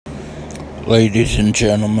Ladies and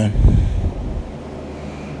gentlemen,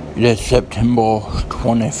 it is September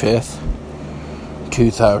 25th,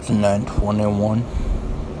 2021.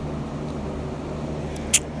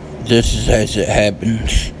 This is As It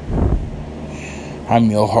Happens. I'm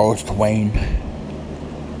your host, Wayne.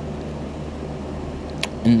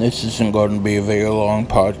 And this isn't going to be a very long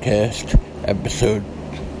podcast episode.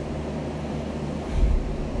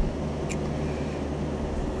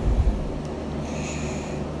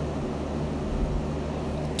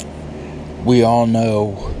 We all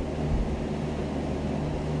know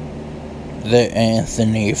that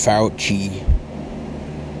Anthony Fauci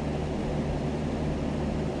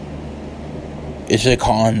is a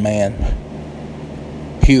con man.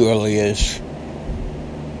 He really is.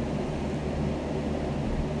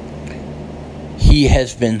 He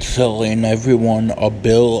has been selling everyone a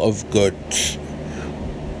bill of goods.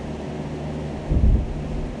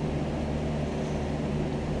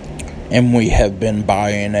 And we have been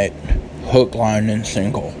buying it hook, line, and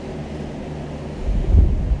single.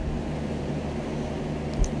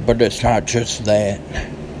 But it's not just that.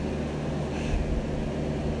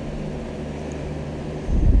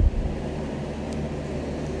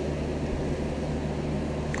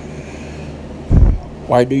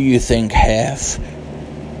 Why do you think half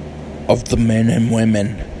of the men and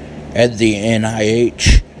women at the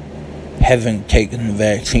NIH haven't taken the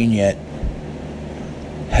vaccine yet?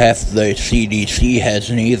 Half the CDC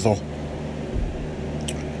hasn't either.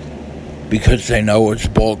 Because they know it's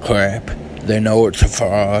bullcrap. They know it's a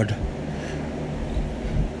fraud.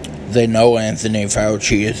 They know Anthony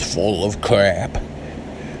Fauci is full of crap.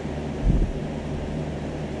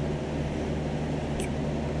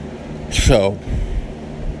 So,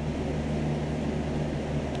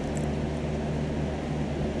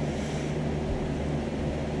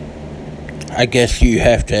 I guess you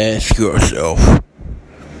have to ask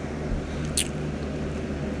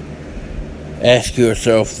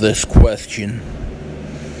yourself this question.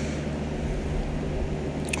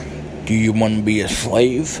 Do you want to be a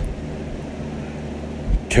slave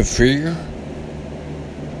to fear?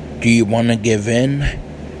 Do you want to give in?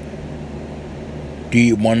 Do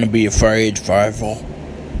you want to be afraid forever?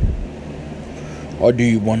 Or do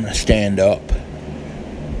you want to stand up?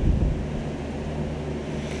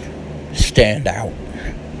 Stand out.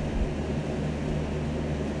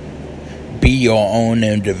 Be your own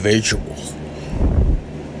individual.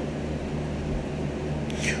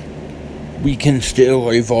 We can still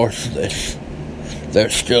reverse this.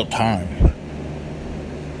 There's still time.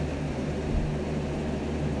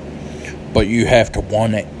 But you have to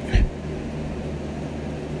want it.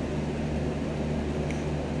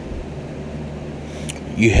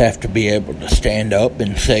 You have to be able to stand up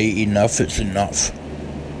and say enough is enough.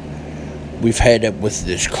 We've had it with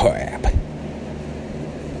this crap.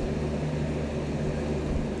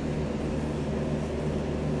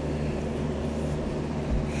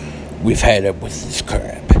 We've had it with this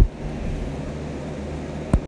crap.